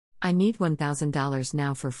I need $1,000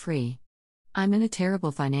 now for free. I'm in a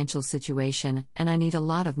terrible financial situation and I need a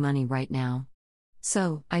lot of money right now.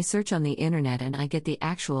 So, I search on the internet and I get the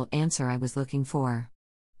actual answer I was looking for.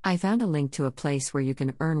 I found a link to a place where you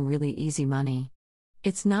can earn really easy money.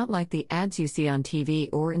 It's not like the ads you see on TV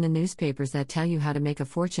or in the newspapers that tell you how to make a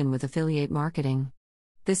fortune with affiliate marketing.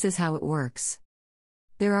 This is how it works.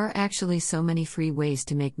 There are actually so many free ways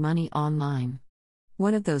to make money online.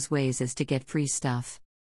 One of those ways is to get free stuff.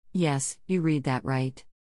 Yes, you read that right.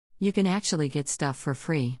 You can actually get stuff for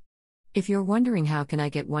free. If you're wondering how can I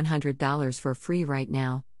get $100 for free right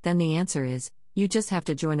now, then the answer is, you just have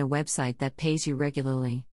to join a website that pays you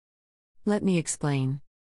regularly. Let me explain.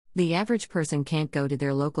 The average person can't go to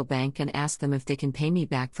their local bank and ask them if they can pay me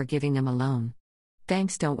back for giving them a loan.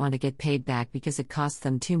 Banks don't want to get paid back because it costs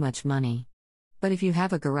them too much money. But if you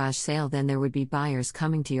have a garage sale, then there would be buyers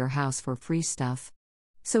coming to your house for free stuff.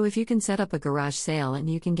 So if you can set up a garage sale and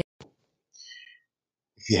you can get...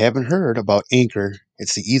 If you haven't heard about Anchor,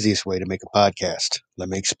 it's the easiest way to make a podcast. Let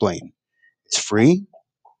me explain. It's free.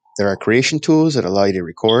 There are creation tools that allow you to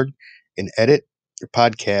record and edit your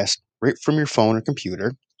podcast right from your phone or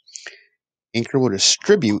computer. Anchor will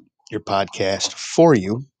distribute your podcast for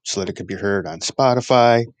you so that it can be heard on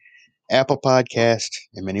Spotify, Apple Podcast,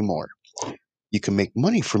 and many more. You can make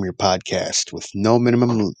money from your podcast with no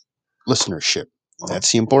minimum listenership.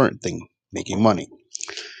 That's the important thing, making money.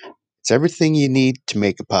 It's everything you need to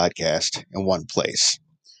make a podcast in one place.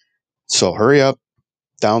 So hurry up,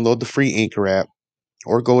 download the free Anchor app,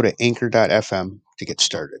 or go to anchor.fm to get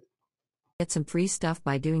started. Get some free stuff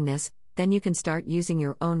by doing this, then you can start using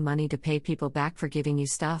your own money to pay people back for giving you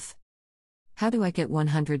stuff. How do I get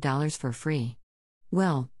 $100 for free?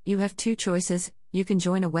 Well, you have two choices. You can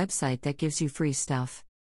join a website that gives you free stuff.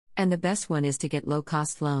 And the best one is to get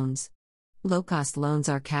low-cost loans. Low-cost loans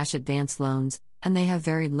are cash advance loans, and they have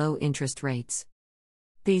very low interest rates.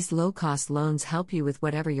 These low-cost loans help you with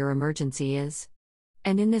whatever your emergency is.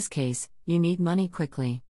 And in this case, you need money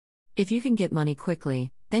quickly. If you can get money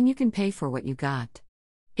quickly, then you can pay for what you got.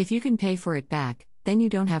 If you can pay for it back, then you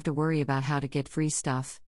don't have to worry about how to get free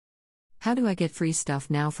stuff. How do I get free stuff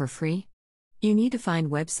now for free? You need to find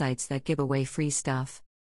websites that give away free stuff.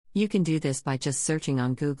 You can do this by just searching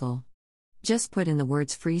on Google. Just put in the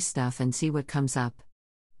words free stuff and see what comes up.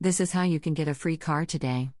 This is how you can get a free car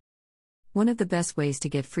today. One of the best ways to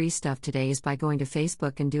get free stuff today is by going to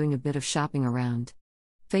Facebook and doing a bit of shopping around.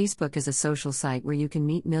 Facebook is a social site where you can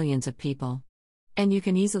meet millions of people. And you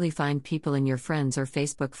can easily find people in your friends or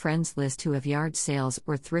Facebook friends list who have yard sales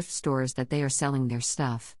or thrift stores that they are selling their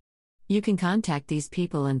stuff. You can contact these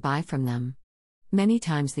people and buy from them. Many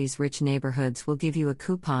times these rich neighborhoods will give you a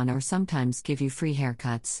coupon or sometimes give you free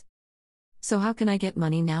haircuts. So how can I get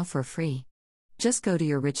money now for free? Just go to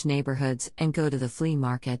your rich neighborhoods and go to the flea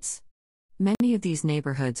markets. Many of these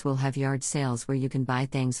neighborhoods will have yard sales where you can buy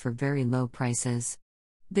things for very low prices.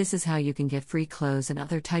 This is how you can get free clothes and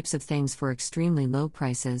other types of things for extremely low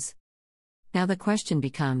prices. Now the question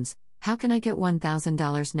becomes, how can I get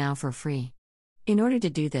 $1,000 now for free? In order to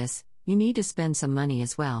do this, you need to spend some money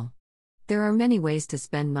as well. There are many ways to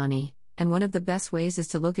spend money, and one of the best ways is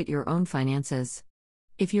to look at your own finances.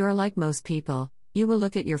 If you are like most people, you will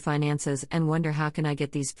look at your finances and wonder, how can I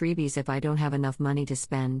get these freebies if I don't have enough money to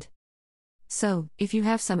spend? So, if you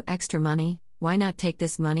have some extra money, why not take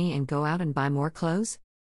this money and go out and buy more clothes?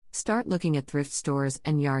 Start looking at thrift stores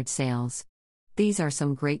and yard sales. These are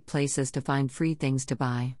some great places to find free things to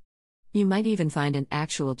buy. You might even find an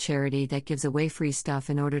actual charity that gives away free stuff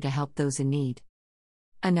in order to help those in need.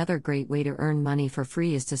 Another great way to earn money for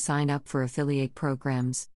free is to sign up for affiliate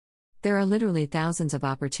programs. There are literally thousands of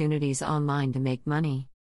opportunities online to make money.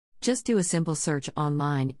 Just do a simple search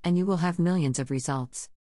online and you will have millions of results.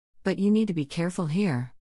 But you need to be careful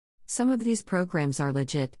here. Some of these programs are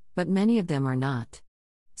legit, but many of them are not.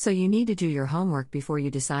 So you need to do your homework before you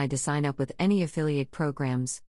decide to sign up with any affiliate programs.